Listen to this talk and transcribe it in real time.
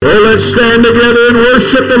Well, let's stand together and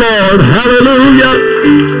worship the Lord. Hallelujah.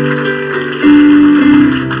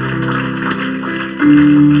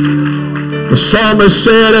 The psalmist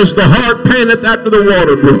said, as the hart panteth after the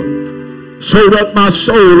water brook, so doth my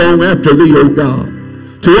soul long after thee, O God.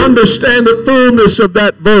 To understand the fullness of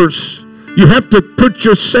that verse, you have to put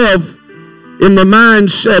yourself in the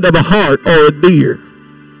mindset of a hart or a deer.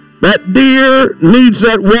 That deer needs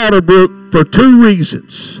that water brook for two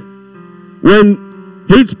reasons. When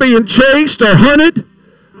he's being chased or hunted,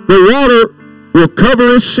 the water will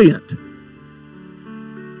cover his scent.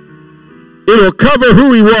 It'll cover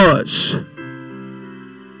who he was.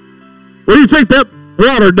 What do you think that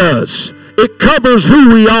water does? It covers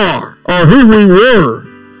who we are or who we were.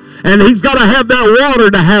 And he's got to have that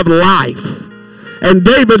water to have life. And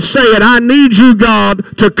David said, I need you,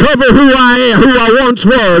 God, to cover who I am, who I once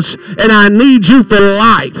was, and I need you for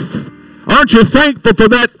life. Aren't you thankful for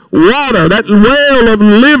that water, that well of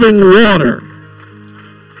living water?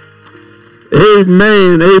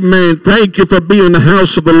 Amen, amen. Thank you for being in the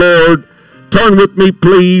house of the Lord. Turn with me,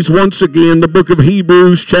 please, once again, the book of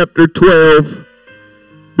Hebrews, chapter 12,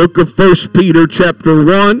 book of 1 Peter, chapter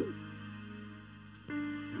 1.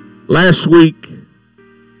 Last week,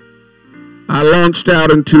 I launched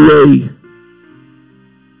out into a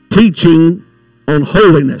teaching on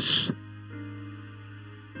holiness.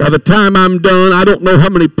 By the time I'm done, I don't know how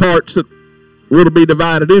many parts that will be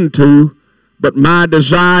divided into, but my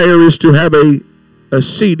desire is to have a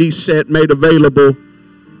CD set made available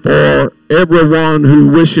for everyone who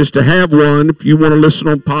wishes to have one. If you want to listen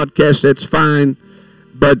on podcast, that's fine.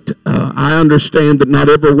 But I understand that not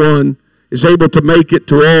everyone is able to make it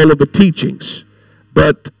to all of the teachings.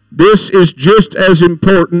 But this is just as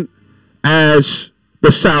important as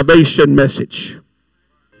the salvation message.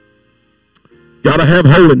 Got to have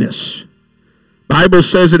holiness. Bible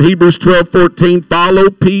says in Hebrews 12:14, follow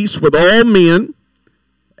peace with all men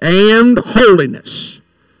and holiness,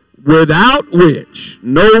 without which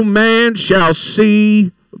no man shall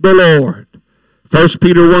see the Lord. 1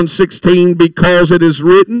 Peter 1:16, because it is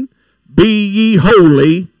written, be ye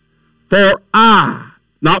holy, for I,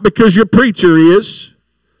 not because your preacher is,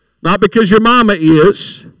 not because your mama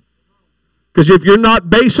is, because if you're not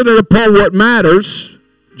basing it upon what matters,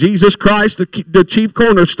 Jesus Christ, the chief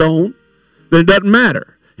cornerstone, then it doesn't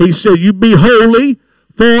matter. He said, you be holy,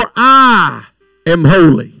 for I am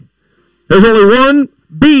holy. There's only one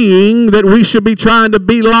being that we should be trying to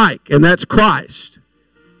be like, and that's Christ.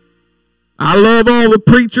 I love all the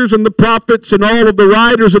preachers and the prophets and all of the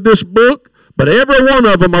writers of this book, but every one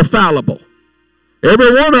of them are fallible.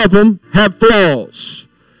 Every one of them have flaws.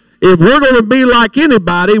 If we're going to be like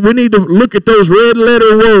anybody, we need to look at those red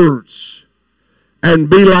letter words and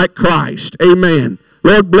be like Christ. Amen.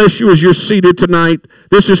 Lord bless you as you're seated tonight.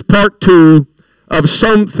 This is part 2 of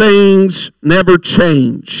Some Things Never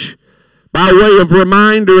Change. By way of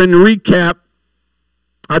reminder and recap,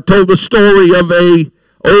 I told the story of an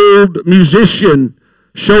old musician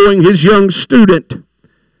showing his young student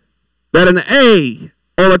that an A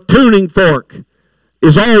on a tuning fork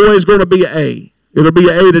is always going to be an A. It'll be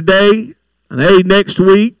an A today, an A next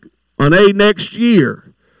week, an A next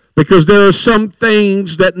year. Because there are some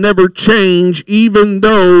things that never change, even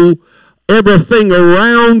though everything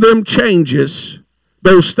around them changes,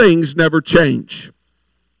 those things never change.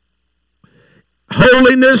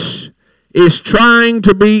 Holiness is trying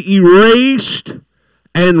to be erased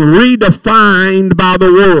and redefined by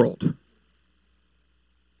the world.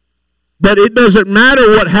 But it doesn't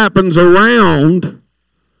matter what happens around.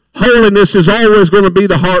 Holiness is always going to be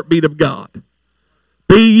the heartbeat of God.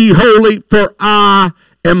 Be ye holy, for I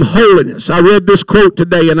am holiness. I read this quote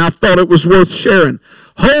today and I thought it was worth sharing.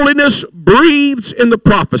 Holiness breathes in the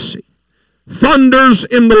prophecy, thunders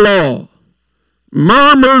in the law,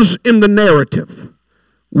 murmurs in the narrative,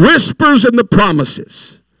 whispers in the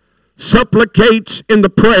promises, supplicates in the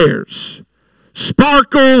prayers,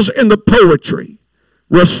 sparkles in the poetry,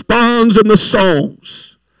 responds in the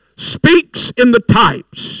songs, speaks in the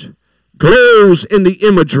types, glows in the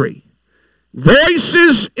imagery,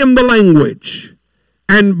 voices in the language,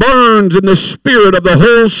 and burns in the spirit of the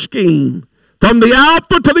whole scheme, from the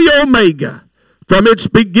Alpha to the Omega, from its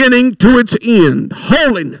beginning to its end.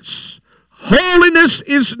 Holiness. Holiness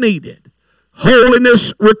is needed.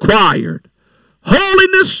 Holiness required.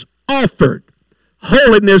 Holiness offered.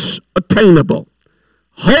 Holiness attainable.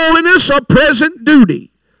 Holiness a present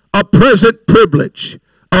duty, a present privilege,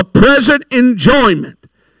 a present enjoyment,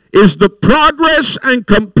 is the progress and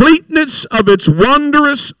completeness of its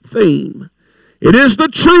wondrous theme. It is the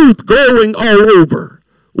truth glowing all over,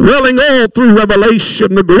 welling all through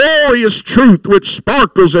Revelation, the glorious truth which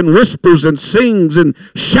sparkles and whispers and sings and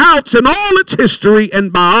shouts in all its history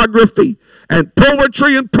and biography and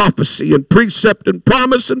poetry and prophecy and precept and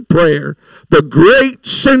promise and prayer, the great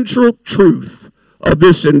central truth of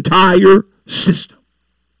this entire system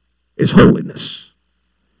is holiness.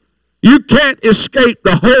 You can't escape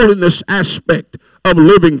the holiness aspect of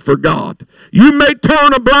living for God. You may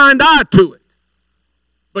turn a blind eye to it,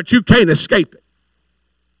 but you can't escape it.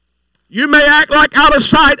 You may act like out of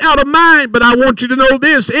sight, out of mind, but I want you to know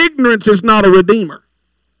this: ignorance is not a redeemer.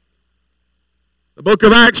 The book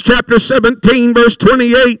of Acts chapter 17 verse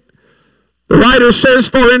 28, the writer says,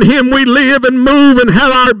 "For in him we live and move and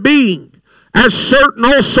have our being, as certain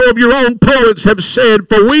also of your own poets have said,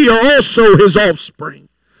 for we are also his offspring.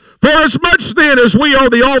 For as much then as we are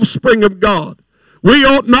the offspring of God, we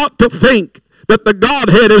ought not to think that the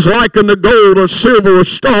Godhead is likened to gold or silver or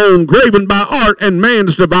stone, graven by art and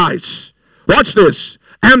man's device." Watch this.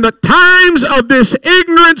 "And the times of this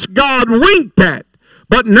ignorance God winked at,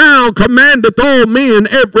 but now commandeth all men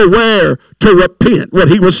everywhere to repent." What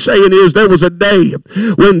he was saying is, there was a day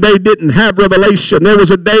when they didn't have revelation. There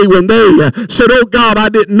was a day when they said, "Oh God, I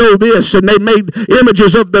didn't know this," and they made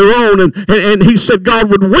images of their own. And he said God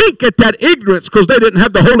would wink at that ignorance because they didn't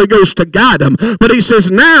have the Holy Ghost to guide them. But he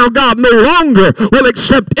says now God no longer will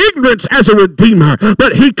accept ignorance as a redeemer,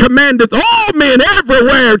 but he commandeth all men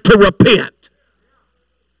everywhere to repent.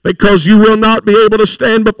 Because you will not be able to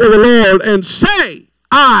stand before the Lord and say,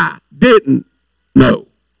 "I didn't know."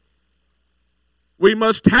 We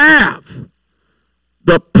must have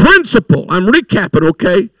the principle. I'm recapping,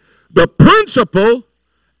 okay? The principle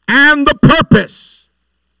and the purpose.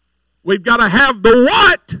 We've got to have the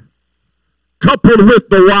what coupled with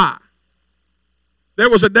the why. There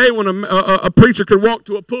was a day when a preacher could walk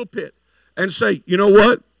to a pulpit and say, "You know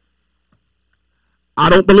what? I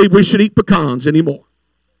don't believe we should eat pecans anymore."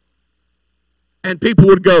 And people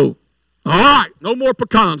would go, "All right, no more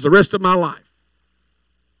pecans the rest of my life."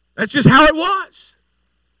 That's just how it was.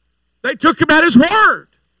 They took him at his word.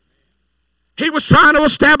 He was trying to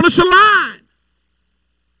establish a line.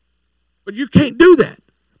 But you can't do that,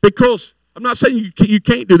 because I'm not saying you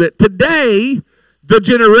can't do that. Today, the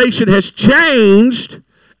generation has changed,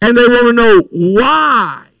 and they want to know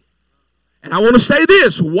why. And I want to say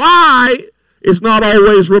this: why is not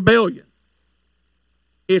always rebellion.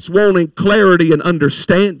 It's wanting clarity and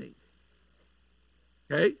understanding.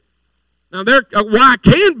 Okay? Now, why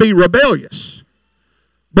can be rebellious.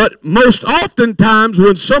 But most oftentimes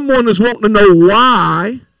when someone is wanting to know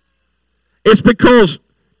why, it's because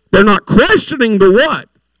they're not questioning the what.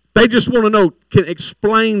 They just want to know, can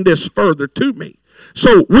explain this further to me.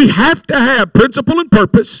 So we have to have principle and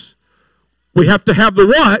purpose. We have to have the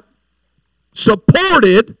what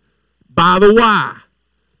supported by the why.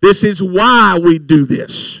 This is why we do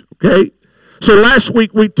this, okay? So last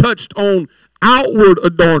week we touched on outward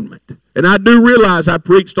adornment. And I do realize I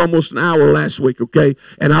preached almost an hour last week, okay?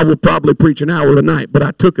 And I will probably preach an hour tonight, but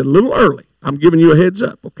I took it a little early. I'm giving you a heads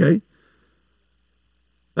up, okay?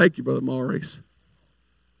 Thank you, Brother Maurice.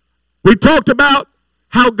 We talked about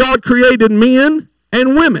how God created men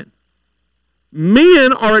and women.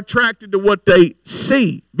 Men are attracted to what they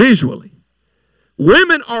see visually.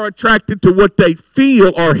 Women are attracted to what they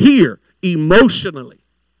feel or hear emotionally.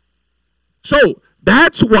 So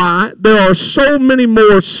that's why there are so many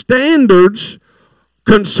more standards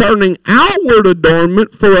concerning outward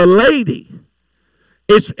adornment for a lady.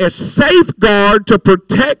 It's a safeguard to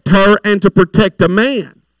protect her and to protect a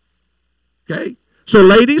man. Okay? So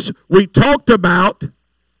ladies, we talked about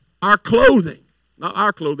our clothing. Not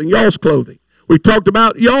our clothing, y'all's clothing. We talked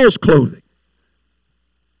about y'all's clothing.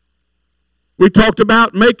 We talked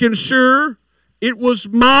about making sure it was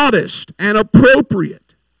modest and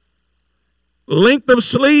appropriate. Length of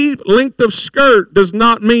sleeve, length of skirt does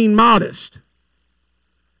not mean modest,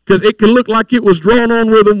 because it can look like it was drawn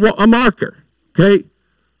on with a marker, okay?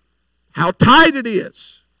 How tight it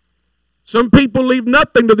is. Some people leave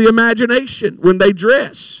nothing to the imagination when they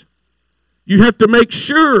dress. You have to make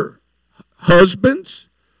sure, husbands,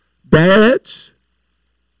 dads,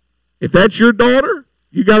 if that's your daughter,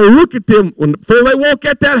 you got to look at them before they walk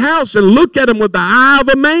at that house, and look at them with the eye of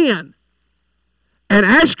a man. And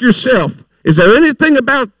ask yourself, is there anything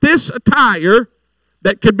about this attire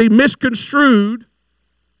that could be misconstrued?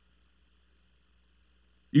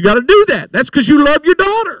 You got to do that. That's because you love your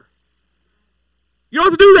daughter. You don't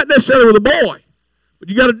have to do that necessarily with a boy, but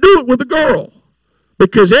you got to do it with a girl,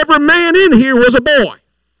 because every man in here was a boy.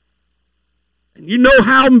 And you know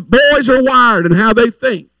how boys are wired and how they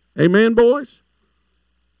think. Amen, boys?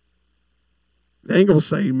 They ain't going to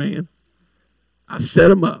say amen. I set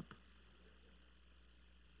them up.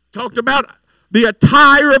 Talked about the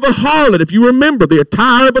attire of a harlot. If you remember, the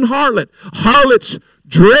attire of a harlot. Harlots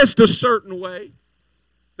dressed a certain way.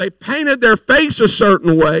 They painted their face a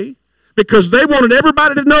certain way because they wanted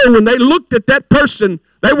everybody to know when they looked at that person,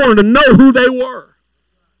 they wanted to know who they were.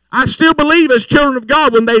 I still believe as children of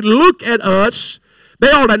God, when they look at us, they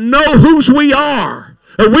ought to know whose we are.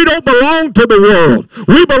 And we don't belong to the world.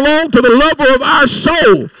 We belong to the lover of our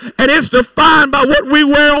soul. And it's defined by what we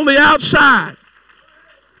wear on the outside.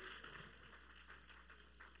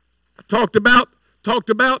 I talked about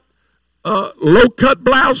low-cut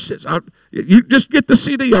blouses. You just get the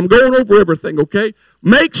CD. I'm going over everything, okay?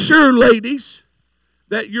 Make sure, ladies,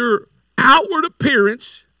 that your outward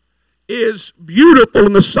appearance is beautiful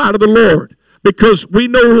in the sight of the Lord. Because we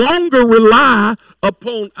no longer rely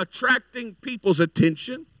upon attracting people's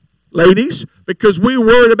attention, ladies, because we're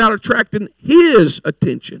worried about attracting His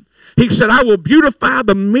attention. He said, I will beautify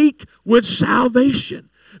the meek with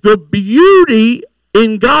salvation. The beauty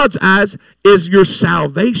in God's eyes is your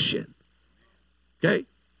salvation. Okay?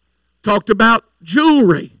 Talked about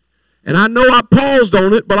jewelry. And I know I paused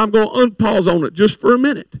on it, but I'm going to unpause on it just for a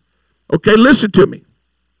minute. Okay, listen to me.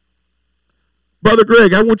 Brother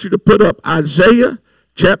Greg, I want you to put up Isaiah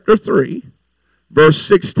chapter 3, verse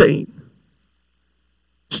 16.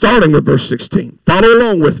 Starting with verse 16. Follow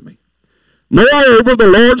along with me. Moreover, the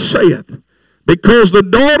Lord saith, because the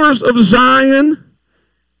daughters of Zion,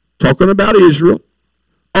 talking about Israel,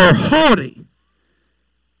 are haughty,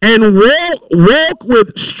 and walk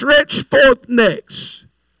with stretched forth necks,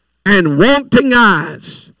 and wanting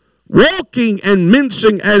eyes, walking and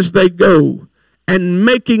mincing as they go, and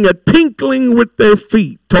making a tinkling with their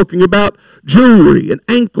feet, talking about jewelry and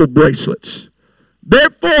ankle bracelets.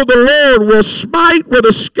 Therefore the Lord will smite with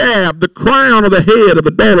a scab the crown of the head of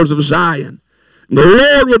the daughters of Zion. And the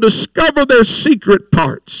Lord will discover their secret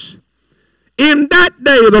parts. In that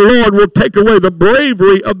day the Lord will take away the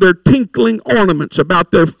bravery of their tinkling ornaments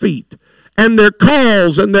about their feet, and their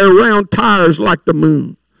cauls and their round tires like the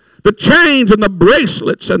moon. The chains and the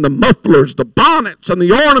bracelets and the mufflers, the bonnets and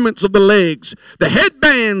the ornaments of the legs, the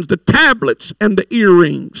headbands, the tablets and the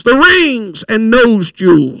earrings, the rings and nose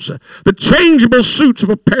jewels, the changeable suits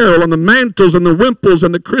of apparel and the mantles and the wimples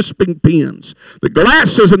and the crisping pins, the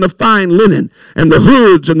glasses and the fine linen and the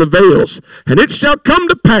hoods and the veils. And it shall come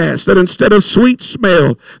to pass that instead of sweet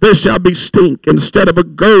smell, there shall be stink, instead of a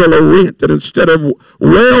girdle a rent, and instead of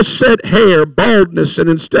well-set hair, baldness,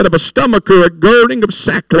 and instead of a stomacher a girding of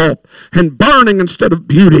sackcloth, and burning instead of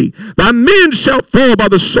beauty. Thy men shall fall by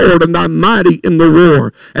the sword, and thy mighty in the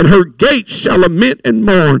war. And her gates shall lament and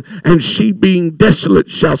mourn, and she being desolate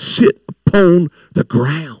shall sit upon the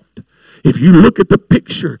ground. If you look at the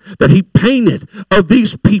picture that he painted of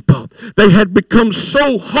these people, they had become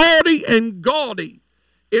so haughty and gaudy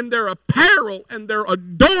in their apparel and their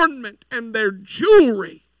adornment and their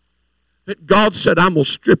jewelry that God said, I'm going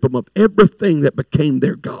to strip them of everything that became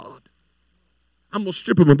their God. I'm going to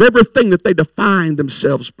strip them of everything that they define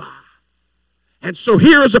themselves by. And so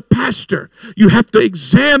here as a pastor, you have to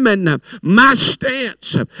examine my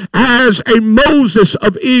stance as a Moses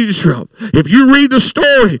of Israel. If you read the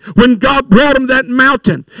story, when God brought him that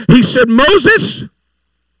mountain, he said, Moses,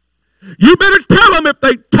 you better tell them if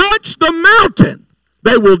they touch the mountain,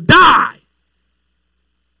 they will die.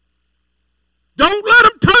 Don't let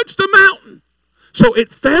them touch the mountain. So it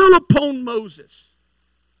fell upon Moses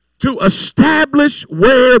to establish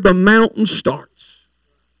where the mountain starts.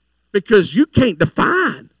 Because you can't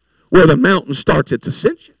define where the mountain starts its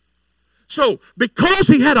ascension. So, because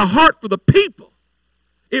he had a heart for the people,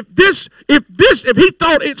 if he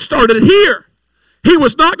thought it started here, he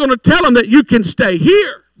was not going to tell them that you can stay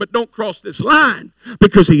here, but don't cross this line.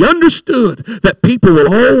 Because he understood that people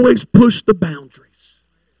will always push the boundaries.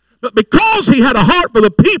 But because he had a heart for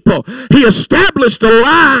the people, he established a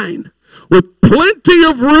line with plenty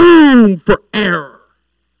of room for error.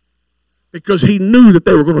 Because he knew that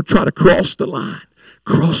they were going to try to cross the line.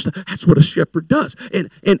 That's what a shepherd does. And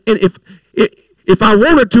if I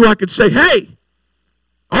wanted to, I could say, hey,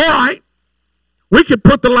 all right, we could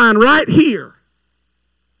put the line right here.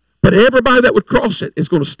 But everybody that would cross it is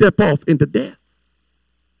going to step off into death.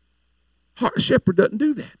 A shepherd doesn't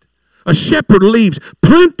do that. A shepherd leaves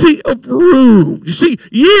plenty of room. You see,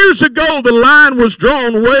 years ago, the line was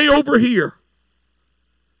drawn way over here.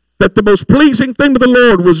 That the most pleasing thing to the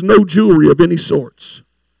Lord was no jewelry of any sorts.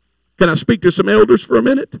 Can I speak to some elders for a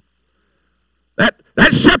minute?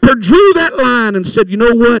 That shepherd drew that line and said, you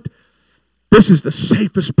know what? This is the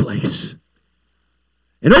safest place.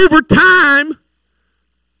 And over time,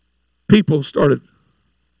 people started,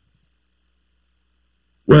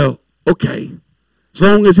 well, okay, As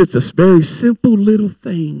long as it's a very simple little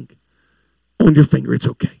thing on your finger, it's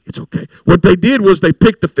okay. It's okay. What they did was they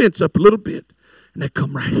picked the fence up a little bit, and they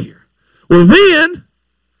come right here. Well, then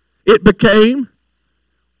it became,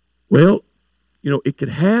 well, it could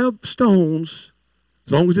have stones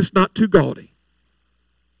as long as it's not too gaudy.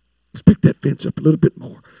 Let's pick that fence up a little bit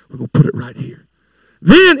more. We're going to put it right here.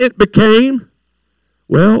 Then it became,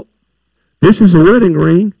 well, this is a wedding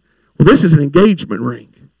ring. Well, this is an engagement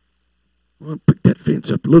ring. We'll pick that fence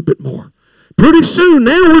up a little bit more. Pretty soon,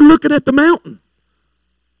 now we're looking at the mountain.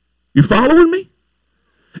 You following me?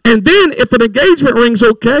 And then if an engagement ring's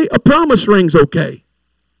okay, a promise ring's okay.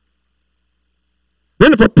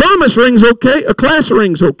 Then if a promise ring's okay, a class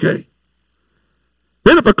ring's okay.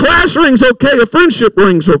 Then if a class ring's okay, a friendship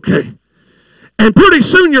ring's okay. And pretty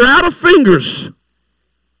soon you're out of fingers.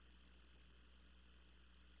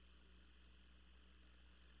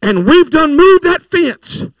 And we've done moved that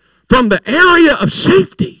fence from the area of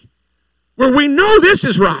safety where we know this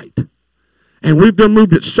is right. And we've done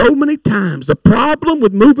moved it so many times. The problem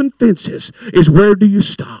with moving fences is, where do you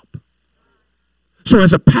stop? So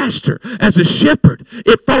as a pastor, as a shepherd,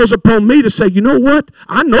 it falls upon me to say, you know what?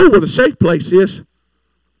 I know where the safe place is.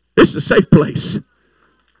 This is a safe place.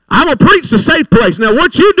 I'm going to preach the safe place. Now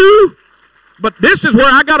what you do, but this is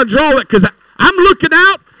where I got to draw it, because I'm looking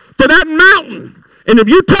out for that mountain. And if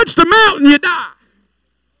you touch the mountain, you die.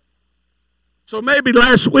 So maybe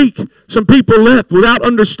last week some people left without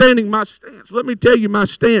understanding my stance. Let me tell you my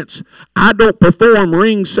stance. I don't perform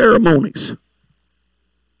ring ceremonies.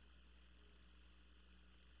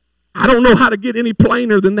 I don't know how to get any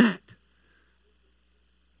plainer than that.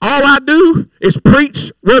 All I do is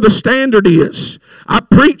preach where the standard is. I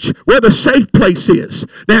preach where the safe place is.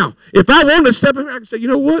 Now, if I want to step in here, I can say, you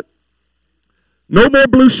know what? No more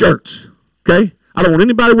blue shirts, okay? I don't want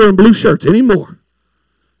anybody wearing blue shirts anymore.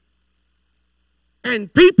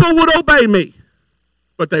 And people would obey me,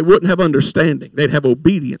 but they wouldn't have understanding. They'd have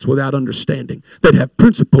obedience without understanding. They'd have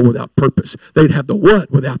principle without purpose. They'd have the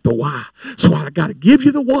what without the why. So I got to give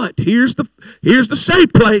you the what. Here's the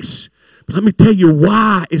safe place. But let me tell you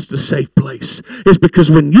why it's the safe place. It's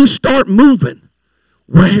because when you start moving,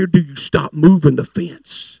 where do you stop moving the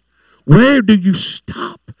fence? Where do you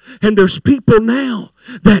stop? And there's people now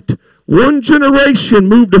that one generation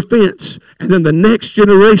moved a fence, and then the next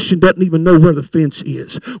generation doesn't even know where the fence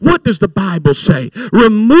is. What does the Bible say?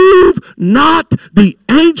 Remove not the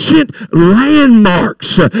ancient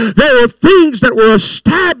landmarks. There are things that were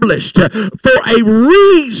established for a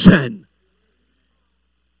reason.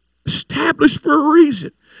 Established for a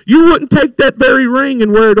reason. You wouldn't take that very ring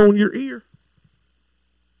and wear it on your ear.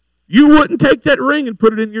 You wouldn't take that ring and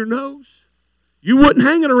put it in your nose. You wouldn't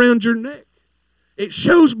hang it around your neck. It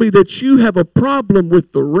shows me that you have a problem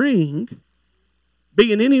with the ring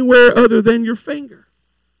being anywhere other than your finger.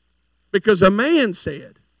 Because a man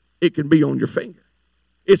said it can be on your finger.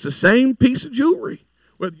 It's the same piece of jewelry.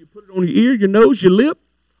 Whether you put it on your ear, your nose, your lip,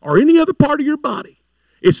 or any other part of your body.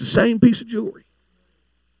 It's the same piece of jewelry.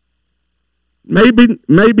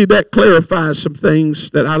 Maybe that clarifies some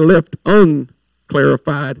things that I left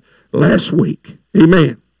unclarified last week.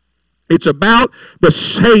 Amen. It's about the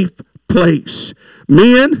safe place.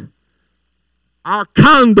 Men, our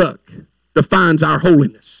conduct defines our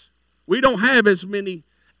holiness. We don't have as many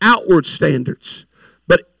outward standards,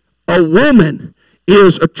 but a woman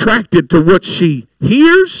is attracted to what she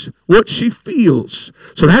hears, what she feels.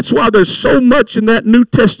 So that's why there's so much in that New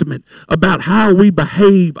Testament about how we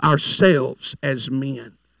behave ourselves as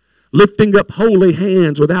men. Lifting up holy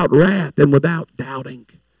hands without wrath and without doubting.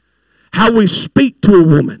 How we speak to a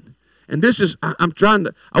woman. And this is, I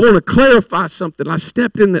want to clarify something. I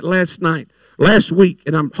stepped in it last week,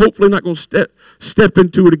 and I'm hopefully not going to step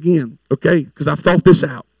into it again, okay? Because I've thought this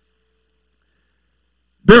out.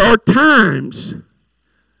 There are times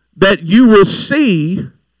that you will see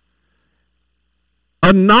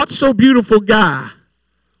a not so beautiful guy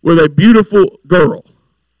with a beautiful girl,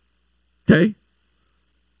 okay?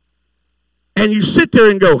 And you sit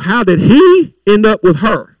there and go, how did he end up with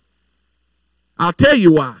her? I'll tell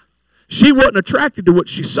you why. She wasn't attracted to what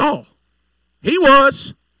she saw. He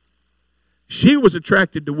was. She was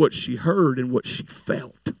attracted to what she heard and what she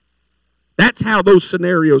felt. That's how those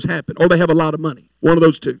scenarios happen. Or they have a lot of money. One of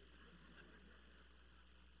those two.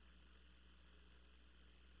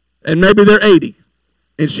 And maybe they're 80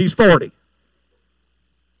 and she's 40.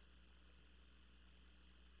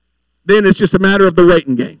 Then it's just a matter of the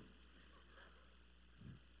waiting game.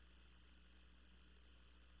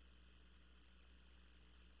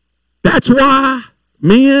 That's why,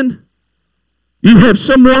 men, you have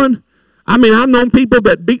someone, I've known people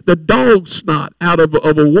that beat the dog snot out of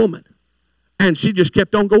a woman. And she just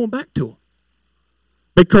kept on going back to him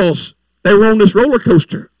because they were on this roller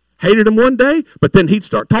coaster. Hated him one day, but then he'd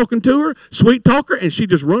start talking to her, sweet talker, and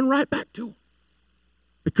she'd just run right back to him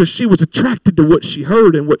because she was attracted to what she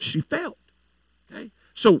heard and what she felt. Okay?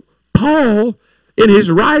 So Paul, in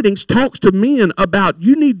his writings, talks to men about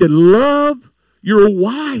you need to love your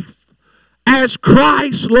wife as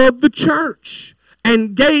Christ loved the church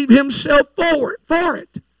and gave himself for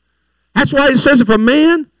it. That's why it says if a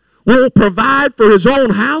man will provide for his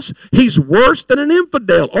own house, he's worse than an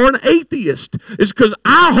infidel or an atheist. It's because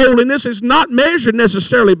our holiness is not measured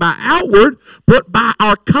necessarily by outward, but by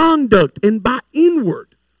our conduct and by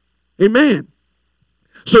inward. Amen.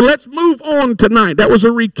 So let's move on tonight. That was a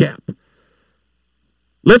recap.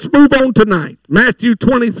 Let's move on tonight. Matthew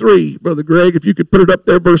 23, Brother Greg, if you could put it up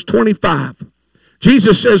there, verse 25.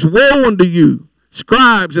 Jesus says, "Woe unto you,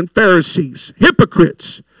 scribes and Pharisees,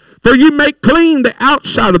 hypocrites! For you make clean the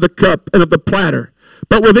outside of the cup and of the platter,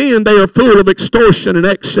 but within they are full of extortion and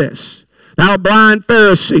excess. Thou blind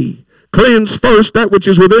Pharisee, cleanse first that which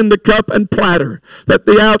is within the cup and platter, that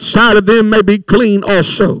the outside of them may be clean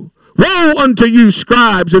also. Woe unto you,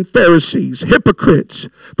 scribes and Pharisees, hypocrites!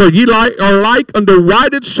 For ye are like unto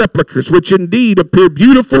whited sepulchres, which indeed appear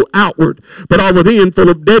beautiful outward, but are within full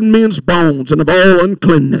of dead men's bones and of all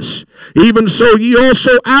uncleanness. Even so ye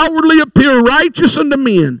also outwardly appear righteous unto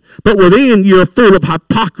men, but within ye are full of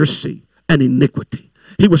hypocrisy and iniquity."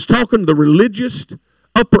 He was talking to the religious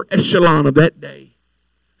upper echelon of that day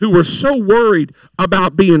who were so worried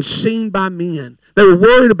about being seen by men. They were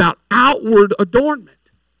worried about outward adornment.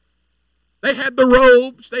 They had the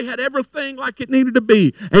robes. They had everything like it needed to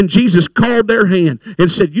be. And Jesus called their hand and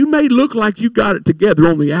said, you may look like you got it together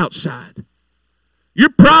on the outside. Your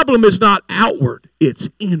problem is not outward, it's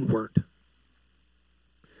inward.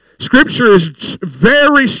 Scripture is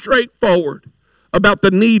very straightforward about the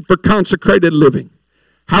need for consecrated living.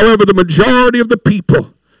 However, the majority of the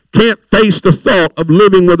people can't face the thought of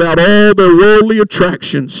living without all their worldly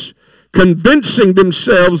attractions, convincing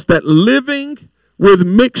themselves that living with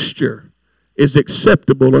mixture is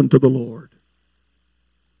acceptable unto the Lord.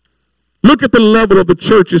 Look at the level of the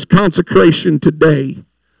church's consecration today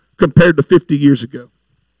compared to 50 years ago.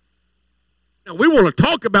 Now, we want to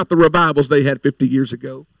talk about the revivals they had 50 years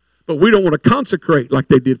ago, but we don't want to consecrate like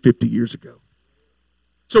they did 50 years ago.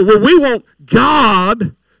 So where we want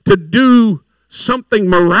God to do something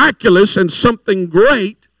miraculous and something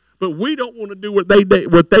great, but we don't want to do what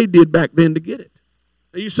they did back then to get it.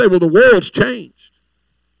 Now you say, well, the world's changed.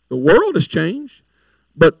 The world has changed,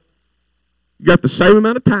 but you got the same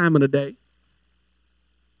amount of time in a day.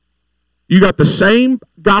 You got the same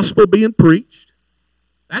gospel being preached.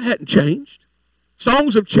 That hadn't changed.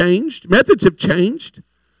 Songs have changed. Methods have changed.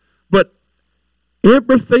 But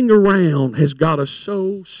everything around has got us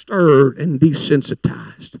so stirred and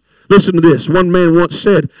desensitized. Listen to this. One man once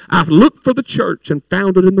said, I've looked for the church and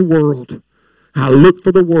found it in the world. I looked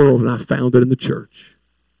for the world and I found it in the church.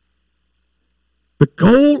 The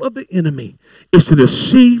goal of the enemy is to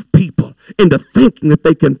deceive people into thinking that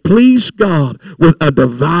they can please God with a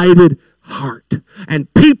divided heart.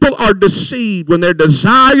 And people are deceived when their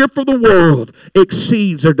desire for the world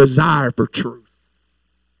exceeds their desire for truth.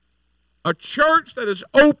 A church that is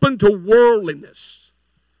open to worldliness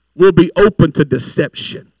will be open to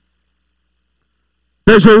deception.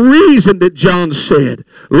 There's a reason that John said,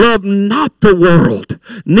 love not the world,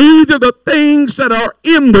 neither the things that are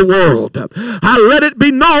in the world. I let it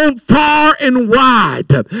be known far and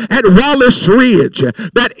wide at Wallace Ridge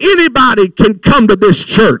that anybody can come to this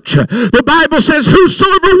church. The Bible says,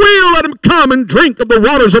 whosoever will, let him come and drink of the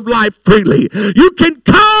waters of life freely. You can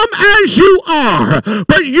come as you are,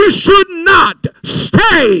 but you should not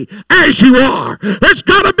stay as you are. There's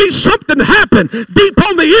got to be something happen deep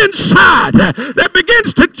on the inside that begins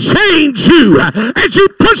to change you as you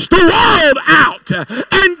push the world out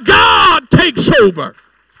and God takes over.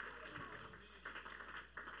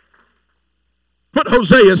 Put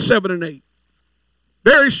Hosea 7 and 8.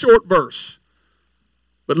 Very short verse,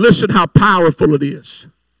 but listen how powerful it is.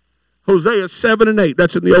 Hosea 7 and 8,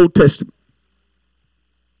 that's in the Old Testament.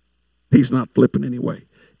 He's not flipping anyway.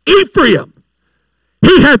 Ephraim,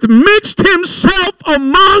 he hath mixed himself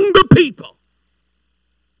among the people.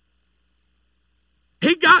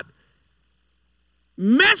 He got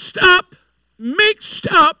messed up,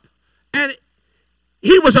 mixed up, and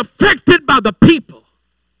he was affected by the people.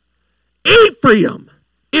 Ephraim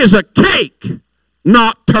is a cake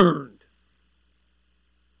not turned.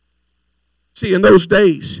 See, in those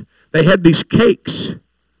days, they had these cakes,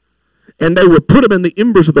 And they would put them in the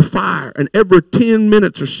embers of the fire, and every 10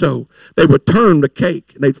 minutes or so, they would turn the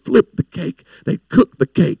cake, and they'd flip the cake, they'd cook the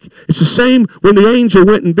cake. It's the same when the angel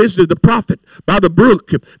went and visited the prophet by the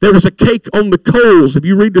brook. There was a cake on the coals. If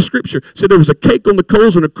you read the scripture, it said there was a cake on the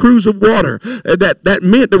coals and a cruse of water. That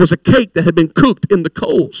meant there was a cake that had been cooked in the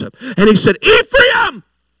coals. And he said, Ephraim,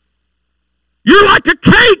 you're like a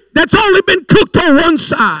cake that's only been cooked on one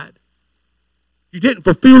side. You didn't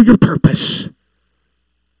fulfill your purpose.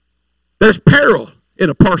 There's peril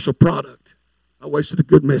in a partial product. I wasted a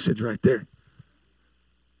good message right there.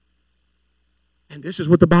 And this is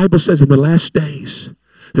what the Bible says in the last days,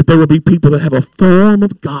 that there will be people that have a form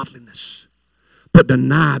of godliness, but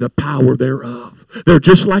deny the power thereof. They're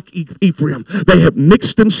just like Ephraim. They have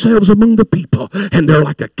mixed themselves among the people, and they're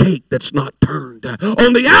like a cake that's not turned.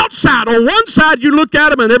 On the outside, on one side, you look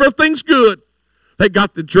at them and everything's good. They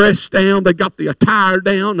got the dress down. They got the attire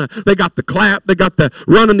down. They got the clap. They got the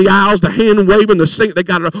running the aisles, the hand waving, the sing. They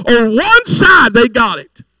got it. On one side, they got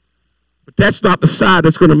it. But that's not the side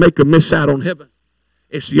that's going to make them miss out on heaven.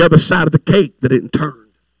 It's the other side of the cake that isn't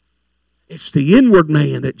turned. It's the inward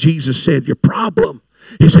man that Jesus said, your problem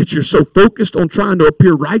is that you're so focused on trying to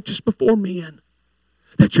appear righteous before men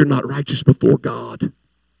that you're not righteous before God.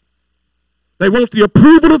 They want the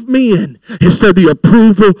approval of men instead of the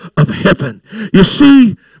approval of heaven. You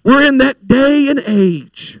see, we're in that day and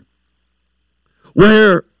age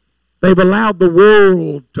where they've allowed the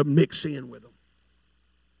world to mix in with them.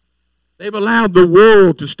 They've allowed the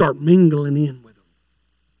world to start mingling in with them.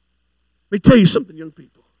 Let me tell you something, young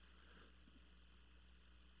people.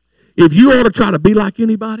 If you ought to try to be like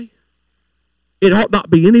anybody, it ought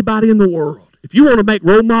not be anybody in the world. If you want to make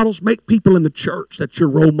role models, make people in the church that's your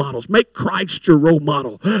role models. Make Christ your role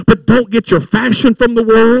model. But don't get your fashion from the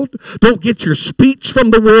world. Don't get your speech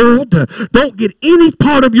from the world. Don't get any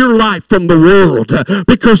part of your life from the world,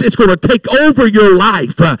 because it's going to take over your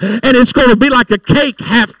life, and it's going to be like a cake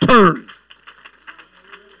half turned.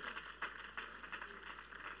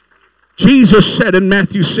 Jesus said in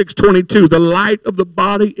Matthew 6:22, the light of the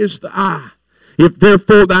body is the eye. If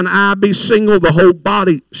therefore thine eye be single, the whole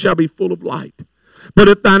body shall be full of light. But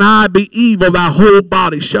if thine eye be evil, thy whole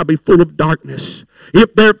body shall be full of darkness.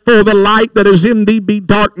 If therefore the light that is in thee be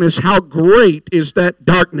darkness, how great is that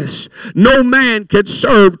darkness? No man can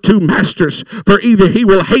serve two masters, for either he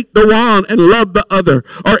will hate the one and love the other,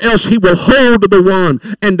 or else he will hold the one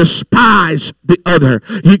and despise the other.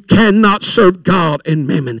 You cannot serve God and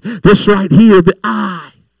mammon. This right here, the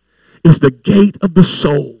eye, is the gate of the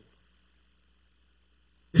soul.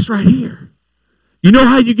 It's right here. You know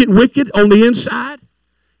how you get wicked on the inside?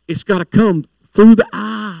 It's got to come through the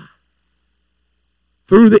eye,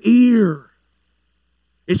 through the ear.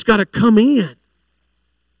 It's got to come in.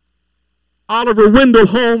 Oliver Wendell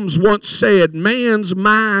Holmes once said, man's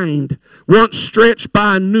mind, once stretched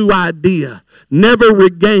by a new idea, never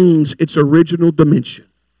regains its original dimension.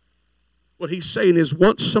 What he's saying is,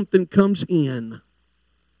 once something comes in,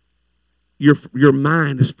 your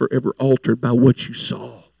mind is forever altered by what you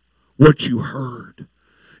saw, what you heard.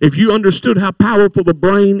 If you understood how powerful the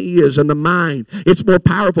brain is and the mind, it's more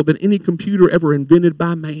powerful than any computer ever invented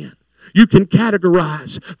by man. You can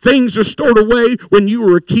categorize. Things are stored away when you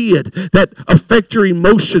were a kid that affect your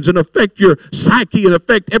emotions and affect your psyche and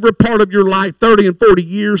affect every part of your life 30 and 40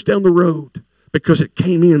 years down the road, because it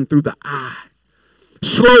came in through the eye.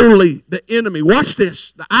 Slowly, the enemy, watch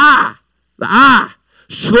this, the eye,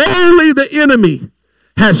 slowly the enemy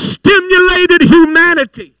has stimulated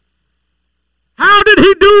humanity. How did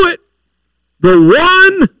he do it?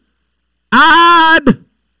 The one-eyed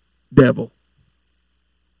devil.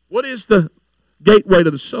 What is the gateway to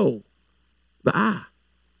the soul? The eye.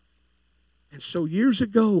 And so years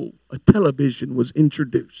ago, a television was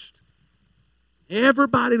introduced.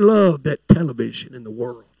 Everybody loved that television in the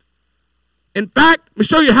world. In fact, let me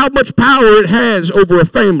show you how much power it has over a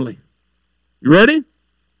family. You ready?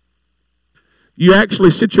 You actually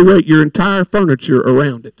situate your entire furniture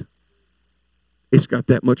around it. It's got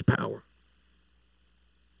that much power.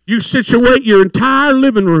 You situate your entire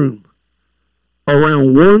living room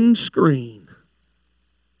around one screen,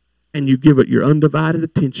 and you give it your undivided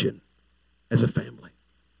attention as a family.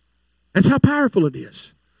 That's how powerful it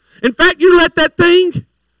is. In fact, you let that thing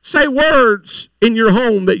say words in your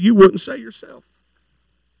home that you wouldn't say yourself.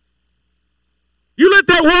 You let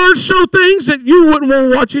that word show things that you wouldn't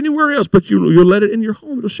want to watch anywhere else, but you'll let it in your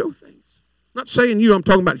home. It'll show things. I'm not saying you, I'm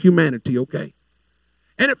talking about humanity, okay?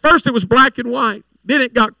 And at first it was black and white. Then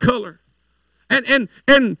it got color. And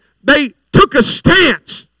they took a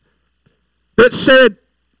stance that said,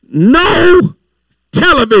 no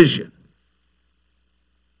television.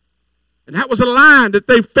 And that was a line that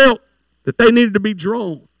they felt that they needed to be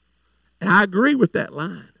drawn. And I agree with that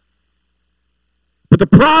line. But the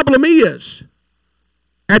problem is,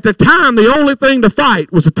 at the time, the only thing to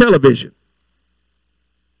fight was a television.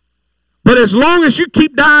 But as long as you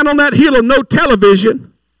keep dying on that hill of no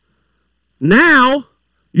television, now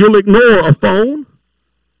you'll ignore a phone,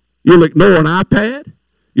 you'll ignore an iPad,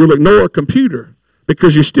 you'll ignore a computer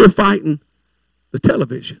because you're still fighting the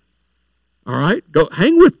television. All right? Go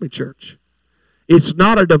hang with me, church. It's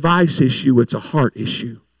not a device issue, it's a heart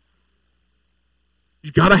issue.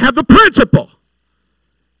 You got to have the principle,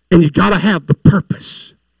 and you got to have the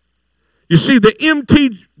purpose. You see, the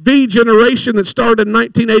MTV generation that started in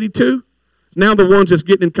 1982 is now the ones that's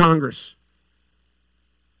getting in Congress.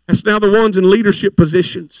 That's now the ones in leadership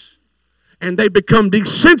positions. And they become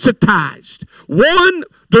desensitized. One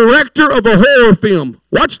director of a horror film,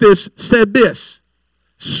 watch this, said this: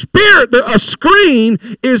 a screen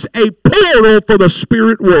is a portal for the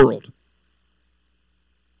spirit world.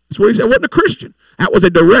 That's what he said. It wasn't a Christian. That was a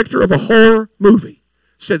director of a horror movie.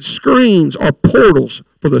 Said screens are portals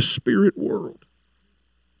for the spirit world.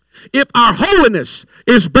 If our holiness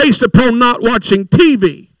is based upon not watching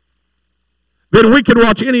TV, then we can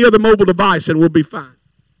watch any other mobile device and we'll be fine.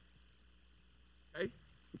 Okay?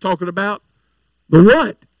 I'm talking about the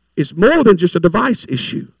what is more than just a device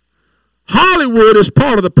issue. Hollywood is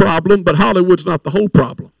part of the problem, but Hollywood's not the whole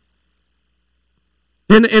problem.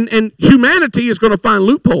 And humanity is going to find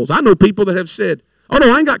loopholes. I know people that have said, oh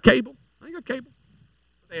no, I ain't got cable. I ain't got cable.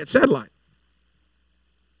 They had satellite.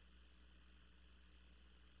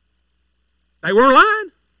 They weren't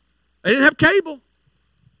lying. They didn't have cable.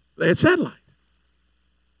 They had satellite.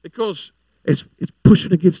 Because it's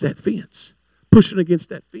pushing against that fence. Pushing against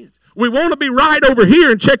that fence. We want to be right over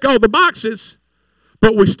here and check all the boxes,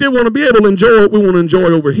 but we still want to be able to enjoy what we want to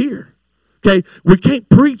enjoy over here. Okay? We can't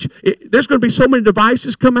preach. There's going to be so many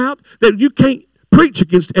devices come out that you can't preach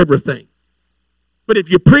against everything. But if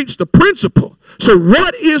you preach the principle, so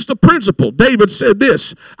what is the principle? David said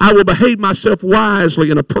this: I will behave myself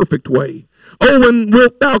wisely in a perfect way. Oh, when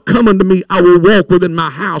wilt thou come unto me, I will walk within my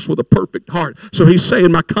house with a perfect heart. So he's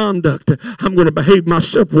saying my conduct, I'm going to behave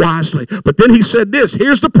myself wisely. But then he said this,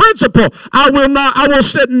 here's the principle: I will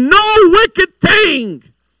set no wicked thing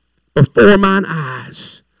before mine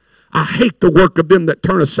eyes. I hate the work of them that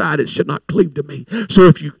turn aside, it should not cleave to me. So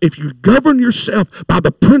if you govern yourself by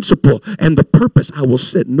the principle and the purpose, I will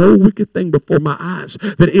set no wicked thing before my eyes.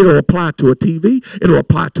 That it'll apply to a TV, it'll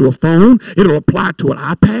apply to a phone, it'll apply to an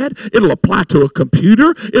iPad, it'll apply to a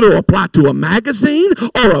computer, it'll apply to a magazine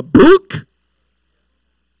or a book.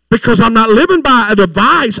 Because I'm not living by a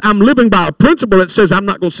device, I'm living by a principle that says I'm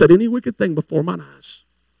not going to set any wicked thing before mine eyes.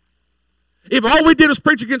 If all we did was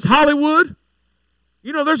preach against Hollywood,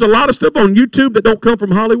 you know, there's a lot of stuff on YouTube that don't come from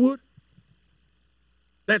Hollywood.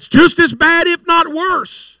 That's just as bad, if not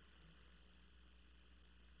worse.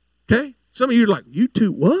 Okay? Some of you are like,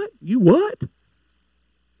 YouTube, what? You what?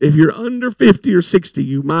 If you're under 50 or 60,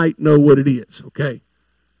 you might know what it is, okay?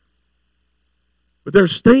 But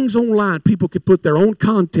there's things online, people can put their own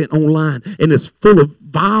content online, and it's full of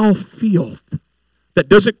vile filth that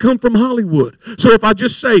doesn't come from Hollywood. So if I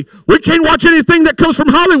just say, we can't watch anything that comes from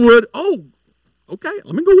Hollywood, oh, okay,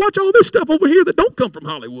 let me go watch all this stuff over here that don't come from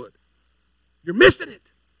Hollywood. You're missing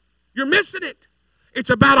it. You're missing it. It's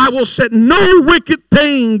about I will set no wicked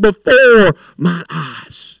thing before my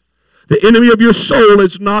eyes. The enemy of your soul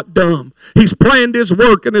is not dumb. He's planned his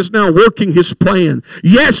work and is now working his plan.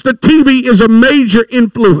 Yes, the TV is a major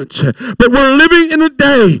influence, but we're living in a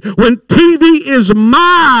day when TV is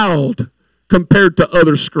mild compared to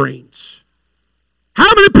other screens.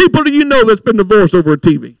 How many people do you know that's been divorced over a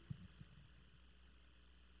TV?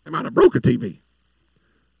 They might have broke a TV.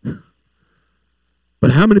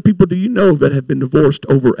 But how many people do you know that have been divorced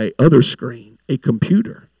over a other screen, a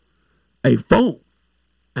computer, a phone,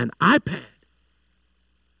 an iPad?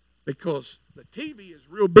 Because the TV is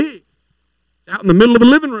real big. It's out in the middle of the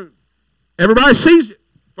living room. Everybody sees it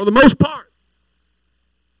for the most part.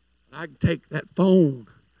 But I can take that phone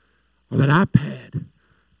or that iPad,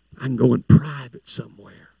 I can go in private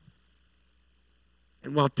somewhere.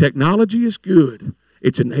 And while technology is good,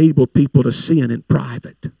 it's enabled people to sin in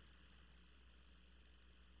private.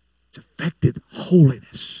 It's affected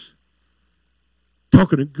holiness.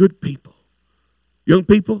 Talking to good people. Young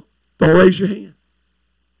people, don't raise your hand.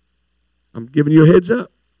 I'm giving you a heads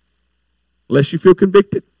up. Unless you feel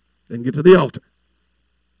convicted, then get to the altar.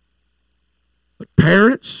 But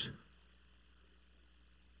parents,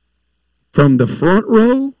 from the front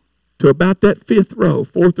row to about that fifth row,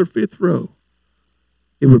 fourth or fifth row,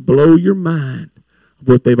 it would blow your mind of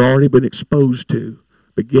what they've already been exposed to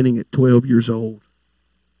beginning at 12 years old.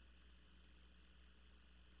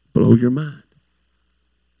 blow your mind.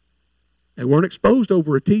 They weren't exposed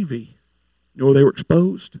over a TV. You know where they were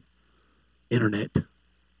exposed? Internet.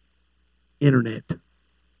 Internet.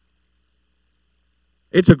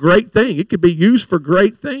 It's a great thing. It could be used for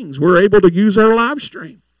great things. We're able to use our live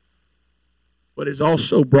stream. But it's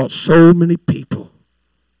also brought so many people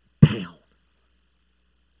down.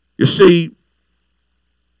 You see,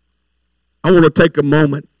 I want to take a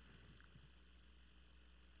moment.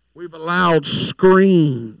 We've allowed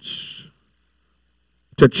screens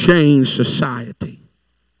to change society.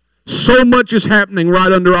 So much is happening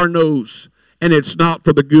right under our nose, and it's not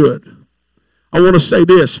for the good. I want to say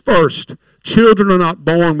this first. Children are not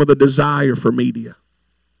born with a desire for media.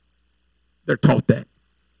 They're taught that.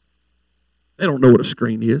 They don't know what a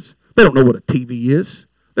screen is. They don't know what a TV is.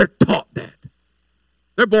 They're taught that.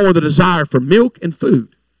 They're born with a desire for milk and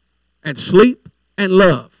food and sleep and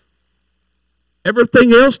love.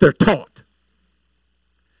 Everything else they're taught.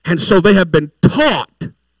 And so they have been taught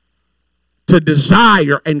to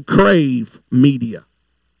desire and crave media.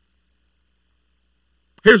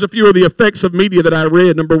 Here's a few of the effects of media that I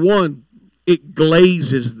read. Number one, it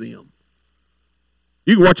glazes them.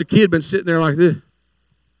 You can watch a kid been sitting there like this.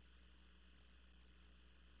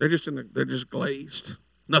 They're just glazed.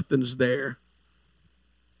 Nothing's there.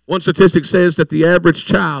 One statistic says that the average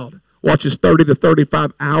child watches 30 to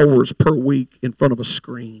 35 hours per week in front of a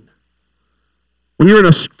screen. When you're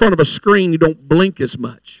in front of a screen, you don't blink as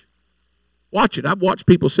much. Watch it. I've watched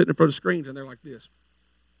people sitting in front of screens and they're like this.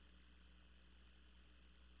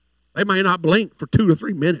 They may not blink for 2 to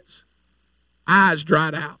 3 minutes. Eyes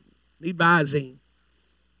dried out. Need Visine.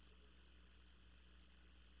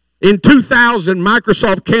 In 2000,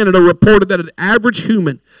 Microsoft Canada reported that an average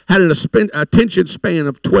human had an attention span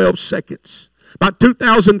of 12 seconds. By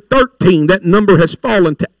 2013, that number has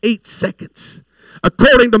fallen to 8 seconds.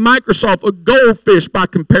 According to Microsoft, a goldfish, by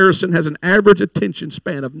comparison, has an average attention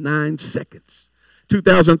span of 9 seconds.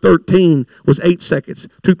 2013 was 8 seconds.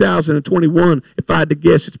 2021, if I had to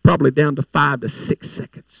guess, it's probably down to 5 to 6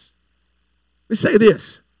 seconds. Let me say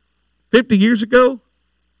this. 50 years ago,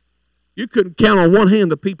 you couldn't count on one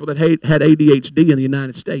hand the people that had ADHD in the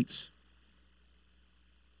United States.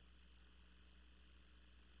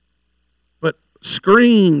 But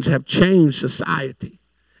screens have changed society.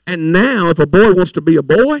 And now, if a boy wants to be a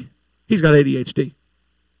boy, he's got ADHD.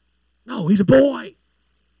 No, he's a boy.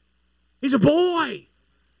 He's a boy.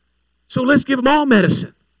 So let's give him all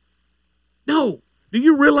medicine. No. Do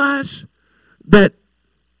you realize that,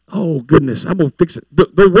 oh goodness, I'm going to fix it.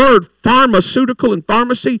 The word pharmaceutical and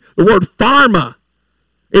pharmacy, the word pharma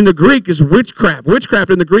in the Greek is witchcraft. Witchcraft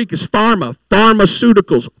in the Greek is pharma,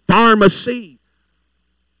 pharmaceuticals, pharmacy.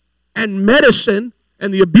 And medicine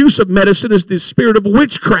and the abuse of medicine is the spirit of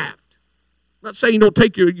witchcraft. I'm not saying don't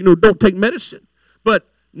take medicine, but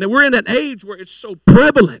we're in an age where it's so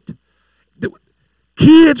prevalent.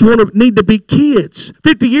 Kids need to be kids.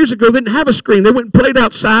 50 years ago, they didn't have a screen. They went and played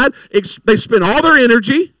outside. They spent all their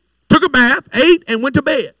energy, took a bath, ate, and went to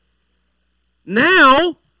bed.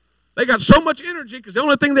 Now, they got so much energy because the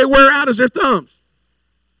only thing they wear out is their thumbs.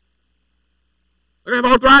 They're going to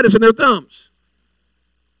have arthritis in their thumbs.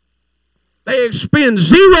 They expend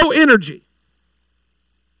zero energy.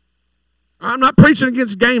 I'm not preaching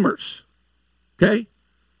against gamers, okay?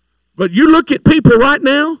 But you look at people right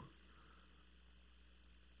now.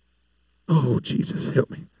 Oh, Jesus, help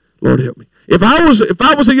me. Lord, help me. If I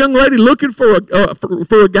was a young lady looking for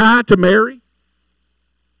a guy to marry,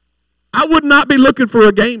 I would not be looking for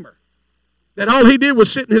a gamer that all he did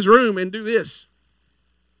was sit in his room and do this.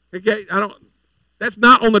 Okay, that's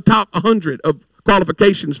not on the top 100 of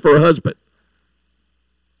qualifications for a husband.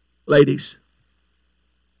 Ladies,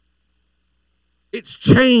 it's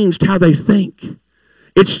changed how they think.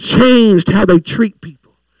 It's changed how they treat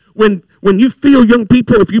people. When you feel young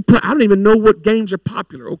people, if you play, I don't even know what games are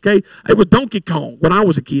popular, okay? It was Donkey Kong when I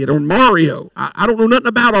was a kid, or Mario. I don't know nothing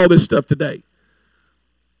about all this stuff today.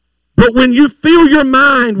 But when you fill your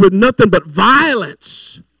mind with nothing but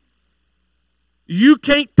violence, you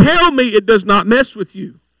can't tell me it does not mess with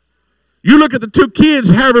you. You look at the two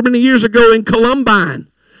kids however many years ago in Columbine.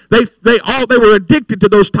 They were addicted to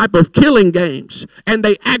those type of killing games, and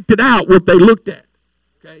they acted out what they looked at.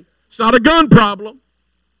 Okay, it's not a gun problem.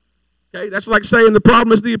 Okay, that's like saying the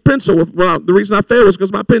problem is the pencil. Well, the reason I failed is because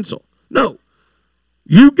of my pencil. No,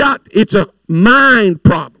 it's a mind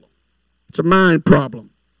problem. It's a mind problem.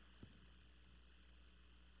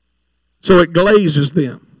 So it glazes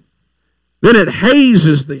them. Then it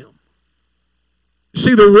hazes them.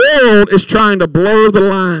 See, the world is trying to blur the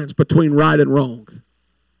lines between right and wrong.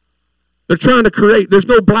 They're trying to there's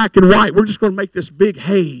no black and white. We're just going to make this big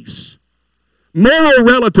haze. Moral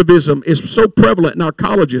relativism is so prevalent in our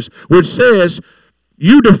colleges, which says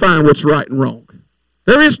you define what's right and wrong.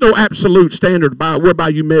 There is no absolute standard whereby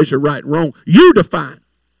you measure right and wrong. You define.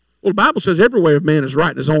 Well, the Bible says every way of man is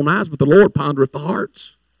right in his own eyes, but the Lord pondereth the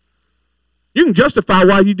hearts. You can justify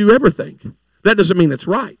why you do everything. That doesn't mean it's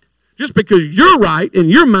right. Just because you're right in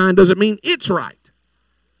your mind doesn't mean it's right.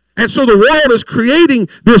 And so the world is creating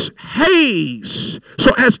this haze.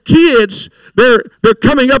 So as kids, they're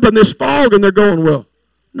coming up in this fog and they're going, well,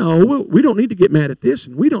 no, we don't need to get mad at this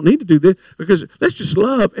and we don't need to do this because let's just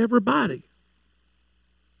love everybody.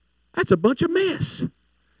 That's a bunch of mess.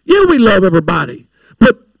 Yeah, we love everybody.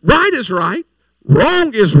 But right is right,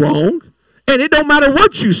 wrong is wrong, and it don't matter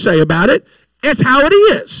what you say about it, it's how it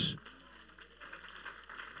is.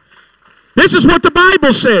 This is what the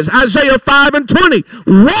Bible says, Isaiah 5:20.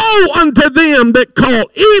 Woe unto them that call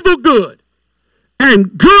evil good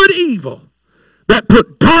and good evil, that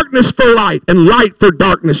put darkness for light and light for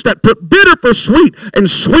darkness, that put bitter for sweet and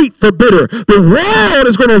sweet for bitter. The world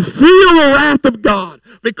is going to feel the wrath of God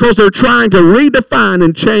because they're trying to redefine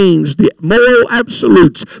and change the moral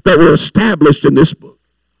absolutes that were established in this book.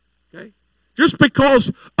 Okay? Just because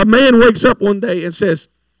a man wakes up one day and says,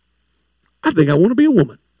 I think I want to be a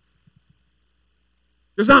woman,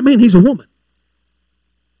 does not mean he's a woman.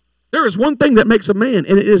 There is one thing that makes a man,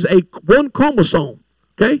 and it is one chromosome.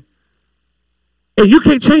 Okay? And you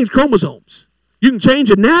can't change chromosomes. You can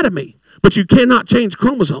change anatomy, but you cannot change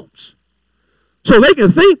chromosomes. So they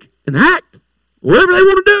can think and act whatever they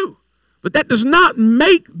want to do, but that does not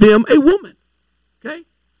make them a woman. Okay?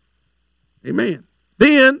 Amen.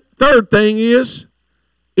 Then, third thing is,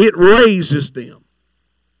 it raises them.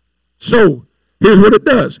 So, here's what it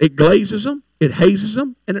does. It glazes them, it hazes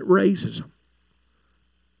them, and it raises them.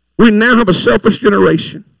 We now have a selfish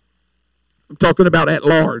generation. I'm talking about at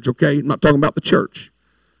large, okay? I'm not talking about the church.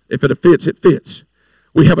 If it fits, it fits.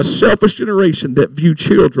 We have a selfish generation that view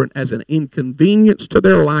children as an inconvenience to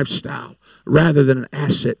their lifestyle rather than an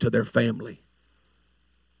asset to their family.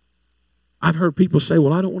 I've heard people say,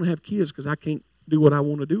 well, I don't want to have kids because I can't do what I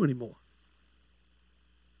want to do anymore.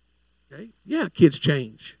 Okay? Yeah, kids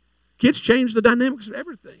change. Kids change the dynamics of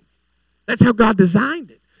everything. That's how God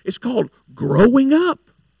designed it. It's called growing up.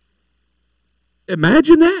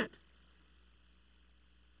 Imagine that.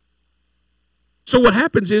 So what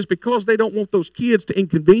happens is because they don't want those kids to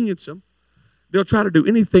inconvenience them, they'll try to do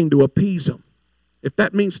anything to appease them. If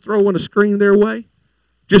that means throwing a screen their way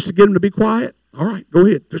just to get them to be quiet, all right, go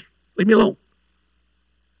ahead. Just leave me alone.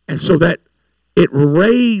 And so that it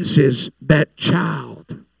raises that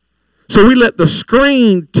child. So we let the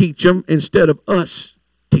screen teach them instead of us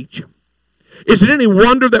teach them. Is it any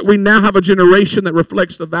wonder that we now have a generation that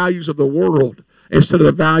reflects the values of the world instead of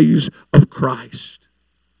the values of Christ?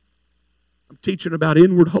 I'm teaching about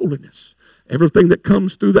inward holiness. Everything that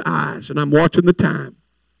comes through the eyes, and I'm watching the time.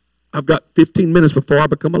 I've got 15 minutes before I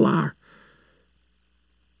become a liar.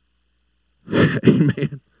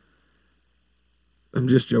 Amen. I'm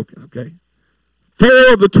just joking, okay?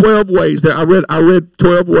 4 of the 12 ways that I read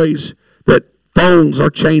 12 ways that phones are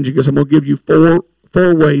changing us. I'm going to give you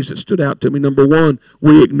four ways that stood out to me. Number 1,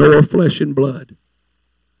 we ignore flesh and blood.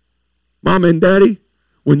 Mom and Daddy,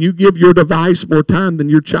 when you give your device more time than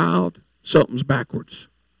your child, something's backwards.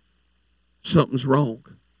 Something's wrong.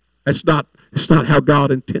 It's not how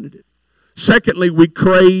God intended it. Secondly, we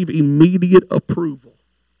crave immediate approval.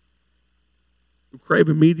 We crave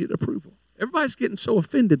immediate approval. Everybody's getting so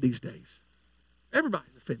offended these days.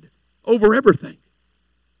 Everybody's offended over everything.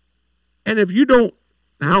 And if you don't,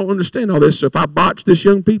 I don't understand all this, so if I botch this,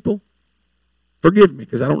 young people, forgive me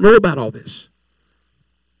because I don't know about all this.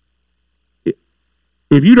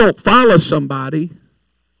 If you don't follow somebody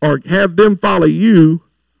or have them follow you,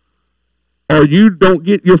 or you don't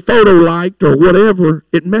get your photo liked or whatever,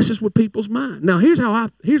 it messes with people's mind. Now, here's how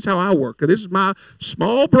I work. This is my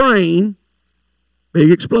small brain,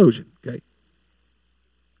 big explosion, okay?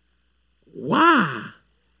 Why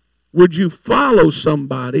would you follow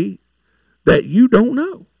somebody that you don't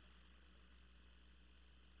know?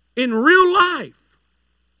 In real life,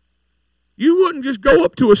 you wouldn't just go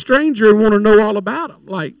up to a stranger and want to know all about them.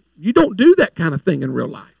 Like, you don't do that kind of thing in real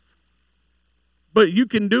life. But you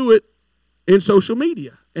can do it in social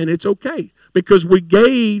media, and it's okay because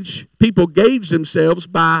people gauge themselves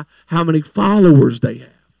by how many followers they have,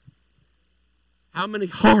 how many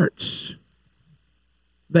hearts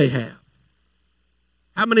they have,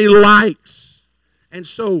 how many likes. And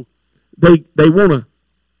so they want to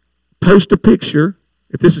post a picture,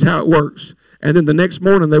 if this is how it works, and then the next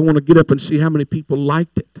morning they want to get up and see how many people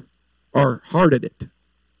liked it or hearted it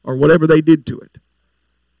or whatever they did to it.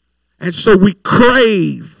 And so we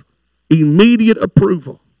crave immediate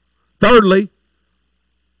approval. Thirdly,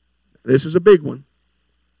 this is a big one.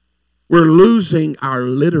 We're losing our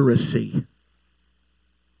literacy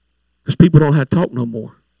because people don't know how to talk no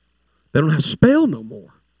more. They don't know how to spell no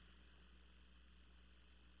more.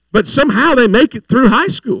 But somehow they make it through high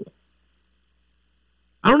school.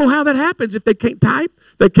 I don't know how that happens if they can't type,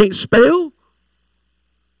 they can't spell.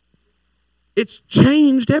 It's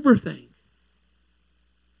changed everything.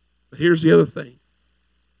 But here's the other thing.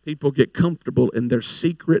 People get comfortable in their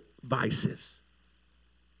secret vices.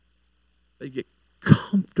 They get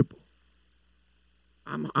comfortable.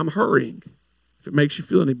 I'm hurrying. If it makes you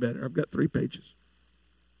feel any better, I've got 3 pages.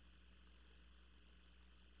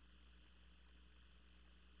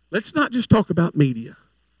 Let's not just talk about media.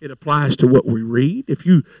 It applies to what we read. If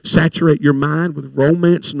you saturate your mind with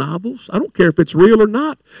romance novels, I don't care if it's real or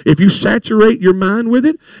not. If you saturate your mind with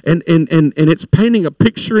it and it's painting a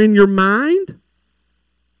picture in your mind,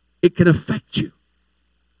 it can affect you.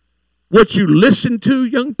 What you listen to,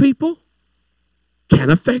 young people, can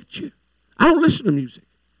affect you. I don't listen to music.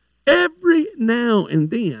 Every now and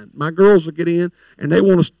then, my girls will get in and they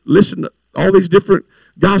want to listen to all these different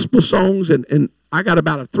gospel songs, and I got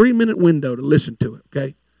about a 3-minute window to listen to it,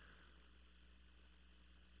 okay?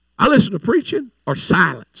 I listen to preaching or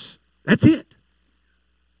silence. That's it.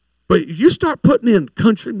 But if you start putting in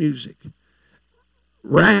country music,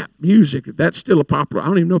 rap music, that's still a popular. I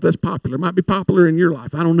don't even know if that's popular. It might be popular in your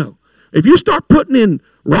life. I don't know. If you start putting in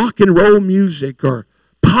rock and roll music or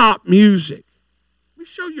pop music, let me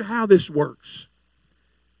show you how this works.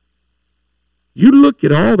 You look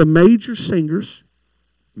at all the major singers,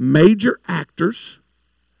 major actors,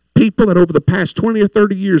 people that over the past 20 or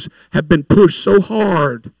 30 years have been pushed so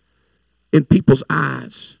hard in people's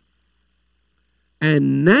eyes.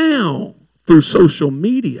 And now, through social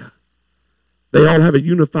media, they all have a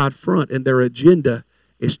unified front, and their agenda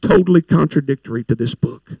is totally contradictory to this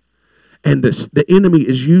book. And the enemy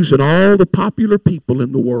is using all the popular people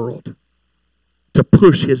in the world to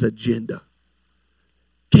push his agenda.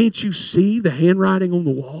 Can't you see the handwriting on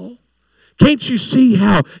the wall? Can't you see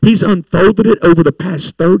how he's unfolded it over the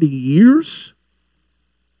past 30 years?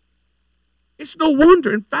 It's no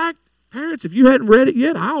wonder. In fact, parents, if you hadn't read it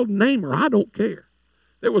yet, I'll name her. I don't care.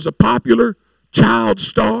 There was a popular child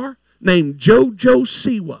star named JoJo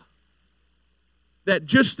Siwa that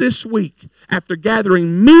just this week, after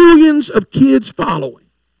gathering millions of kids following,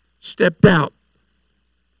 stepped out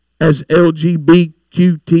as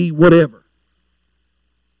LGBTQ whatever.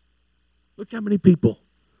 Look how many people,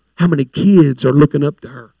 how many kids are looking up to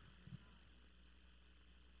her.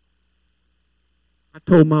 I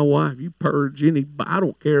told my wife, you purge any, I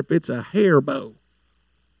don't care if it's a hair bow.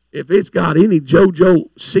 If it's got any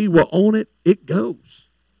JoJo Siwa on it, it goes.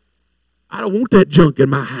 I don't want that junk in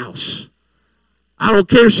my house. I don't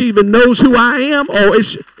care if she even knows who I am or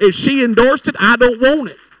if she endorsed it, I don't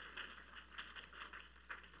want it.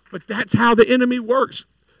 But that's how the enemy works.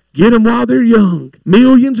 Get them while they're young.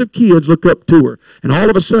 Millions of kids look up to her. And all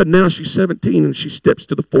of a sudden, now she's 17 and she steps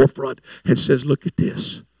to the forefront and says, look at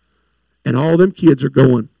this. And all them kids are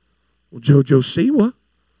going, well, JoJo Siwa.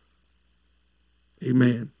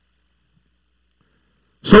 Amen.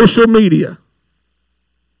 Social media.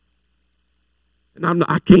 And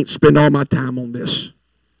I can't spend all my time on this.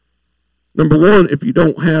 Number one, if you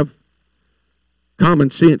don't have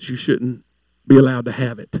common sense, you shouldn't be allowed to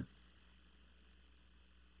have it.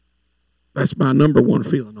 That's my number one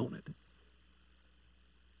feeling on it.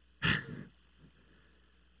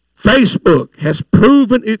 Facebook has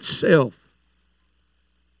proven itself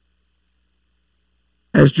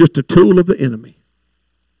as just a tool of the enemy.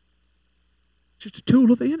 Just a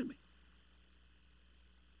tool of the enemy.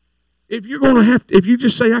 If you're going to have to, if you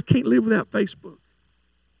just say, I can't live without Facebook,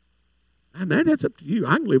 and that's up to you.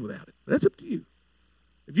 I can live without it. That's up to you.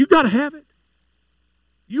 If you got to have it,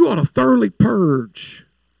 you ought to thoroughly purge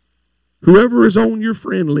whoever is on your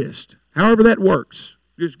friend list, however that works.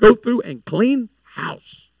 Just go through and clean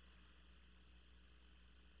house.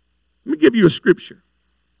 Let me give you a scripture.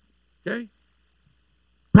 Okay?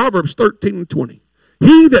 Proverbs 13:20.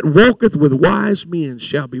 He that walketh with wise men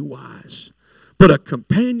shall be wise, but a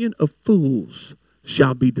companion of fools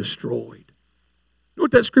shall be destroyed. You know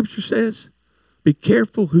what that scripture says? Be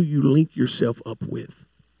careful who you link yourself up with.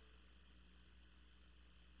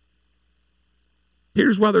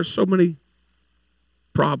 Here's why there's so many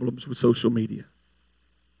problems with social media.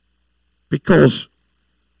 Because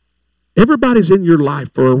everybody's in your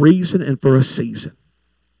life for a reason and for a season.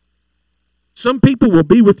 Some people will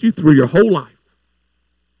be with you through your whole life.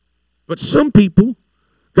 But some people,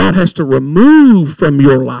 God has to remove from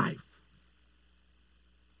your life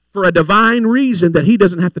for a divine reason that he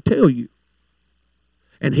doesn't have to tell you.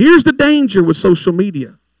 And here's the danger with social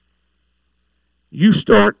media. You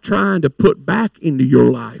start trying to put back into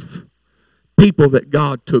your life people that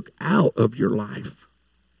God took out of your life.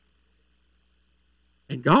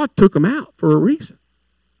 And God took them out for a reason.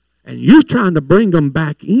 And you're trying to bring them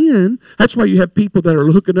back in. That's why you have people that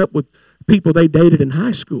are hooking up with people they dated in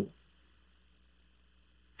high school.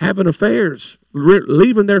 Having affairs,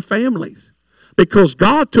 leaving their families. Because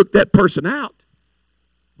God took that person out.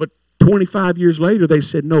 But 25 years later, they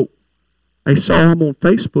said, no. They saw him on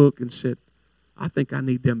Facebook and said, I think I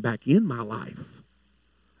need them back in my life.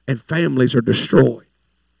 And families are destroyed.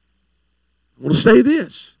 I want to say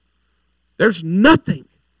this. There's nothing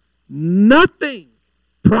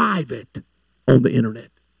private on the internet.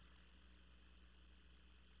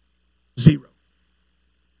 Zero.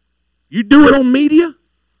 You do it on media,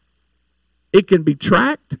 it can be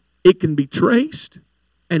tracked, it can be traced,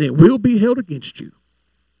 and it will be held against you.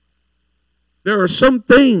 There are some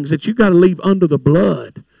things that you got to leave under the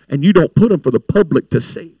blood, and you don't put them for the public to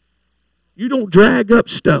see. You don't drag up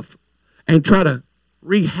stuff and try to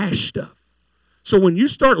rehash stuff. So when you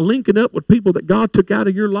start linking up with people that God took out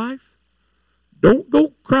of your life, don't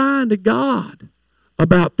go crying to God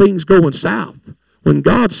about things going south when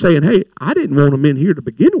God's saying, hey, I didn't want them in here to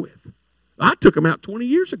begin with. I took them out 20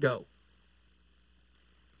 years ago.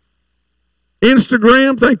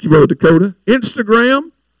 Instagram, thank you, Brother Dakota.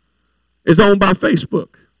 Instagram is owned by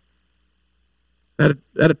Facebook.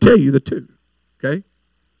 That'll tell you the two, okay?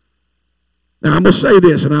 Now, I'm going to say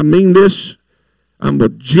this, and I mean this. I'm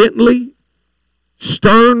going to gently,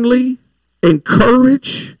 sternly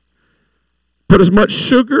encourage, put as much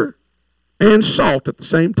sugar and salt at the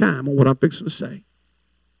same time on what I'm fixing to say.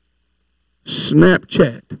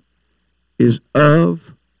 Snapchat is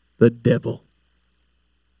of the devil.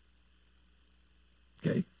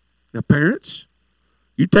 Okay? Now, parents,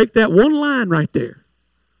 you take that one line right there.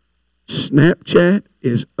 Snapchat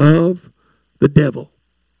is of the devil.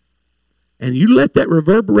 And you let that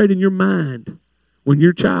reverberate in your mind when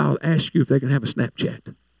your child asks you if they can have a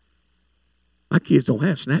Snapchat. My kids don't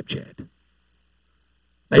have Snapchat.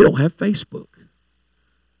 They don't have Facebook.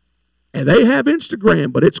 And they have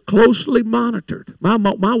Instagram, but it's closely monitored. My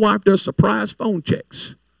wife does surprise phone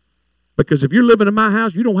checks. Because if you're living in my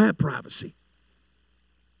house, you don't have privacy.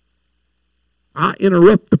 I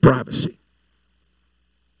interrupt the privacy.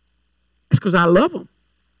 It's because I love them.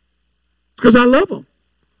 It's because I love them.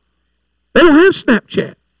 They don't have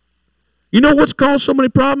Snapchat. You know what's caused so many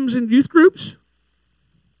problems in youth groups?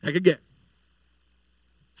 Take a guess.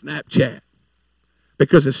 Snapchat.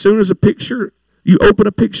 Because as soon as you open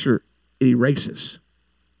a picture, it erases.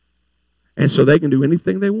 And so they can do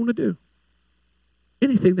anything they want to do.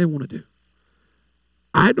 Anything they want to do.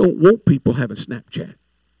 I don't want people having Snapchat.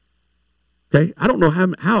 Okay? I don't know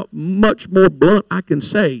how much more blunt I can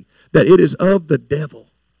say that it is of the devil.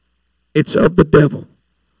 It's of the devil.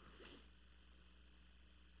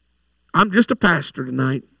 I'm just a pastor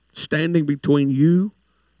tonight, standing between you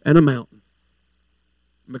and a mountain.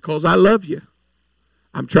 Because I love you,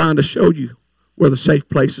 I'm trying to show you where the safe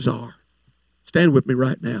places are. Stand with me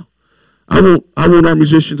right now. I want our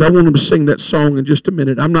musicians, I want them to sing that song in just a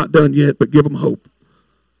minute. I'm not done yet, but give them hope.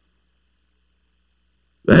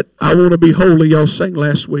 That I want to be holy, y'all sang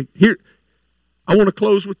last week. Here, I want to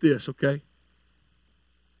close with this, okay?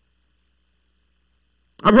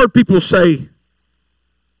 I've heard people say,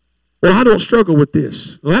 well, I don't struggle with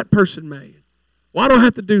this. Well, that person may. Well, I don't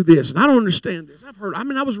have to do this, and I don't understand this.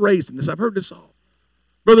 I was raised in this. I've heard this all.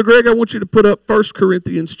 Brother Greg, I want you to put up 1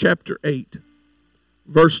 Corinthians chapter 8,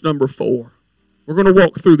 verse number 4. We're going to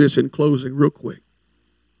walk through this in closing real quick.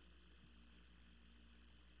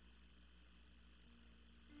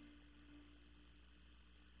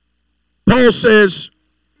 Paul says,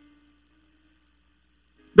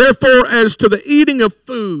 therefore, as to the eating of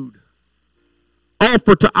food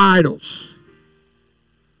offered to idols,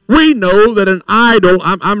 we know that an idol,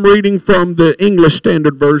 I'm reading from the English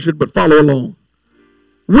Standard Version, but follow along.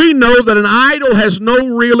 We know that an idol has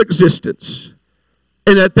no real existence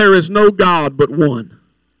and that there is no God but one.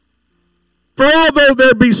 For although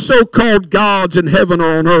there be so-called gods in heaven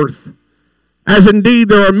or on earth, as indeed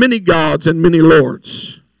there are many gods and many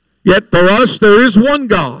lords, yet for us there is one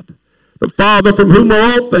God, the Father, from whom are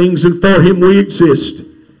all things and for him we exist,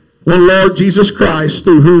 one Lord Jesus Christ,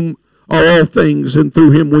 through whom are all things and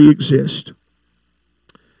through him we exist.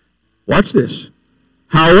 Watch this.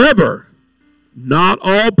 However, not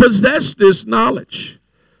all possess this knowledge,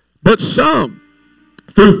 but some,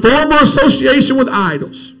 through former association with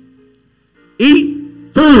idols,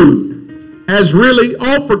 eat food as really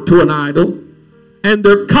offered to an idol, and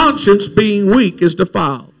their conscience being weak is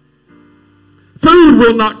defiled. Food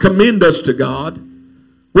will not commend us to God.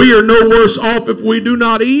 We are no worse off if we do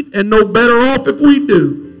not eat, and no better off if we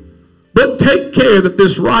do. But take care that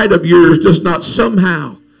this right of yours does not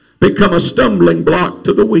somehow become a stumbling block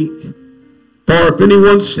to the weak. For if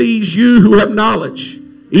anyone sees you who have knowledge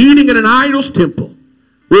eating in an idol's temple,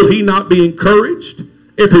 will he not be encouraged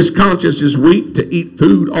if his conscience is weak to eat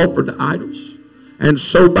food offered to idols? And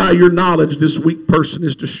so by your knowledge this weak person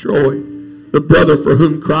is destroyed, the brother for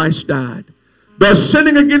whom Christ died. Thus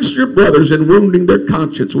sinning against your brothers and wounding their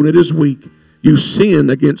conscience when it is weak, you sin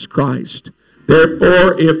against Christ.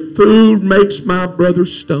 Therefore, if food makes my brother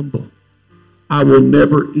stumble, I will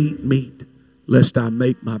never eat meat, lest I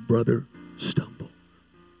make my brother stumble.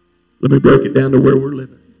 Let me break it down to where we're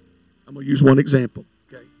living. I'm going to use one example.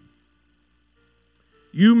 Okay.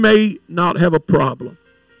 You may not have a problem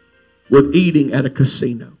with eating at a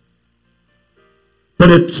casino.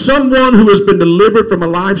 But if someone who has been delivered from a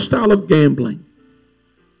lifestyle of gambling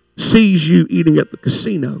sees you eating at the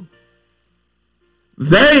casino,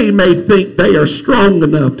 they may think they are strong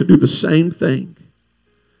enough to do the same thing.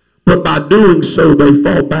 But by doing so, they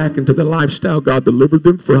fall back into the lifestyle God delivered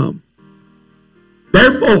them from.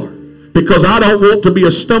 Therefore, because I don't want to be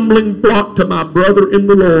a stumbling block to my brother in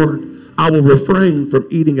the Lord, I will refrain from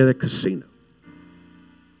eating at a casino.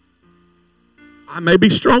 I may be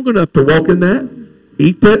strong enough to walk in that,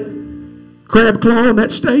 eat that crab claw and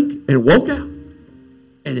that steak, and walk out.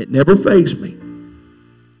 And it never fazed me.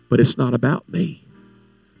 But it's not about me.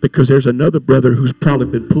 Because there's another brother who's probably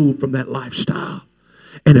been pulled from that lifestyle.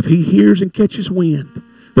 And if he hears and catches wind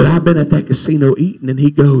that I've been at that casino eating, and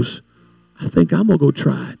he goes, I think I'm going to go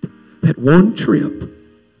try it. That one trip,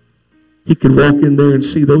 he could walk in there and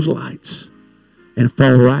see those lights and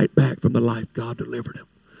fall right back from the life God delivered him.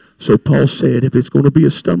 So Paul said, if it's going to be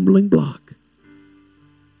a stumbling block,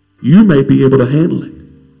 you may be able to handle it.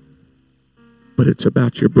 But it's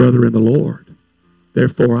about your brother in the Lord.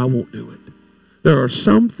 Therefore, I won't do it. There are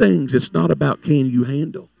some things it's not about can you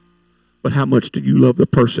handle, but how much do you love the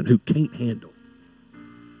person who can't handle.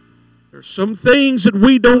 There are some things that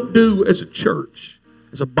we don't do as a church,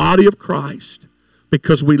 as a body of Christ,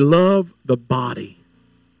 because we love the body.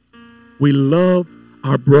 We love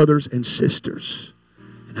our brothers and sisters.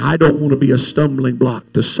 And I don't want to be a stumbling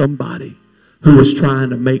block to somebody who is trying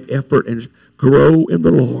to make effort and grow in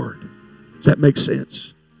the Lord. Does that make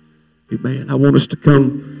sense? Amen. I want us to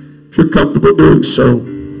come, if you're comfortable doing so,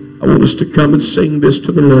 I want us to come and sing this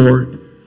to the Lord.